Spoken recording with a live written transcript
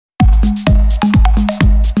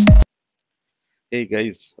Hey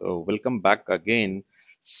guys, welcome back again.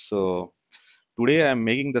 So today I'm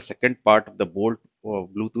making the second part of the Bolt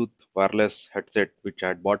Bluetooth wireless headset which I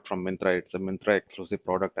had bought from Myntra. It's a Myntra exclusive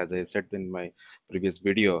product, as I said in my previous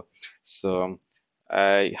video. So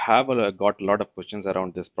I have got a lot of questions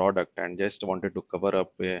around this product and just wanted to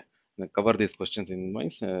cover these questions in my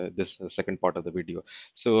this second part of the video.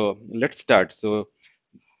 So let's start. So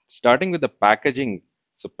starting with the packaging.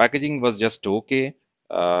 So packaging was just okay.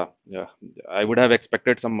 Yeah, I would have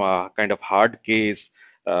expected some kind of hard case,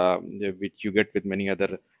 which you get with many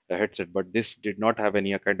other headset, but this did not have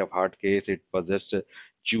any kind of hard case. It was just a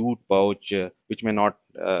jute pouch, which may not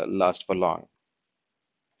last for long.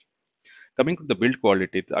 Coming to the build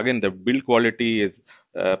quality, again, the build quality is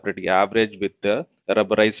pretty average with the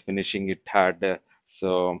rubberized finishing it had.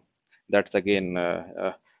 So that's again,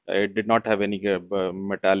 it did not have any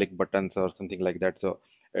metallic buttons or something like that. So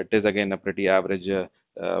it is again a pretty average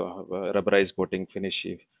rubberized coating finish,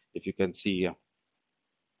 if you can see.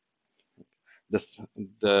 This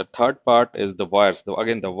the third part is the wires.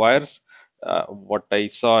 Again, the wires, what I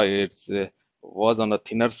saw, it's was on the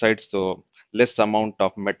thinner side, so less amount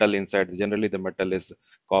of metal inside. Generally, the metal is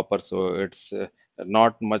copper, so it's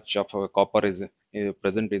not much of a copper is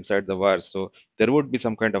present inside the wires. So there would be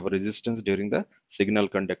some kind of resistance during the signal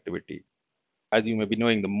conductivity. As you may be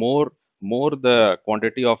knowing, the more the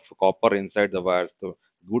quantity of copper inside the wires, the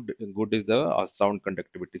good is the sound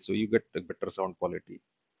conductivity. So you get a better sound quality.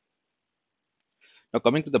 Now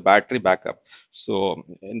coming to the battery backup. So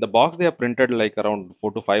in the box they have printed like around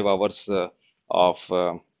 4 to 5 hours of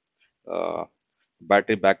uh,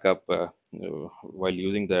 battery backup while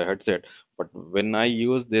using the headset. But when I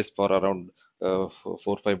use this for around 4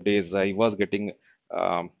 or 5 days, I was getting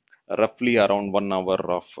um, roughly around 1 hour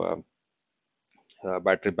of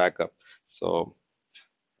battery backup. So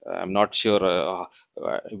I'm not sure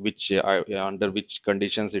which under which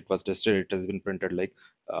conditions it was tested. It has been printed like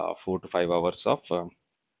 4 to 5 hours of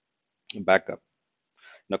backup.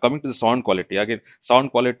 Now coming to the sound quality, again,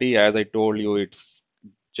 sound quality, as I told you, it's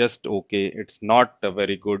just okay. It's not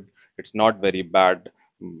very good. It's not very bad.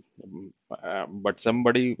 But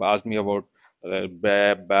somebody asked me about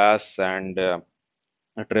bass and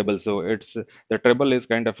treble. So it's the treble is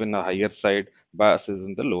kind of in the higher side, bass is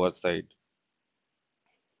in the lower side.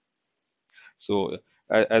 So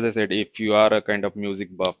as I said, if you are a kind of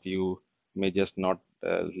music buff, you may just not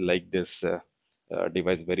like this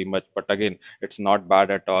device very much. But again, it's not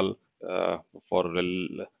bad at all for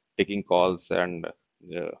taking calls and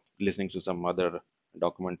listening to some other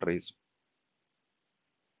documentaries.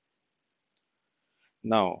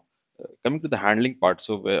 Now, coming to the handling part,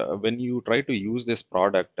 so when you try to use this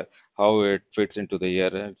product, how it fits into the ear.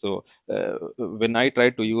 And so when I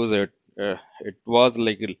tried to use it, it was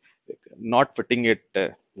like not fitting it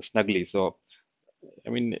snugly. So I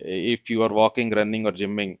mean, if you are walking, running, or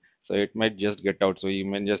gymming, so it might just get out. So you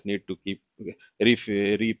may just need to keep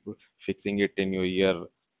fixing it in your ear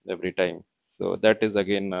every time. So that is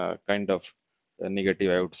again kind of a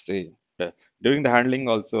negative, I would say. During the handling,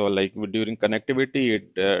 also like during connectivity,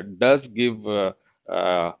 it does give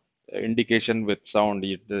indication with sound.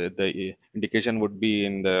 The indication would be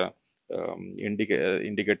in the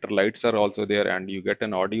indicator lights are also there, and you get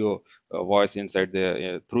an audio voice inside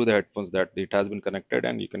the through the headphones that it has been connected,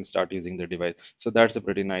 and you can start using the device. So that's a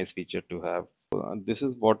pretty nice feature to have. This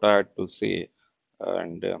is what I had to say,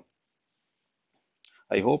 and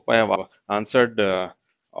I hope I have answered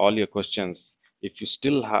all your questions. If you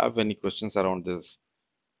still have any questions around this,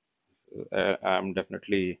 I'm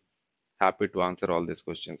definitely happy to answer all these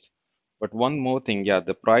questions. But one more thing, yeah,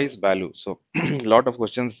 the price value. So a lot of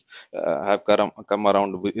questions have come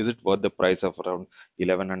around. Is it worth the price of around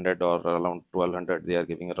 1100 or around 1200? They are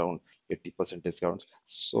giving around 80% discounts.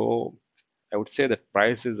 So I would say that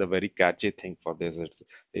price is a very catchy thing for this.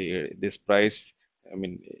 This price, I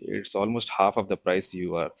mean, it's almost half of the price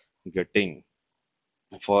you are getting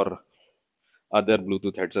for other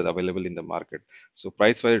Bluetooth headsets available in the market. So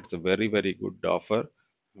price wise, it's a very, very good offer.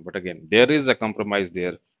 But again, there is a compromise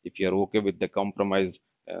there. If you're okay with the compromise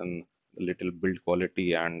and a little build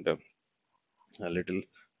quality and a little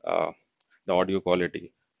uh, the audio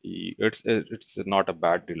quality, it's not a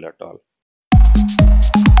bad deal at all.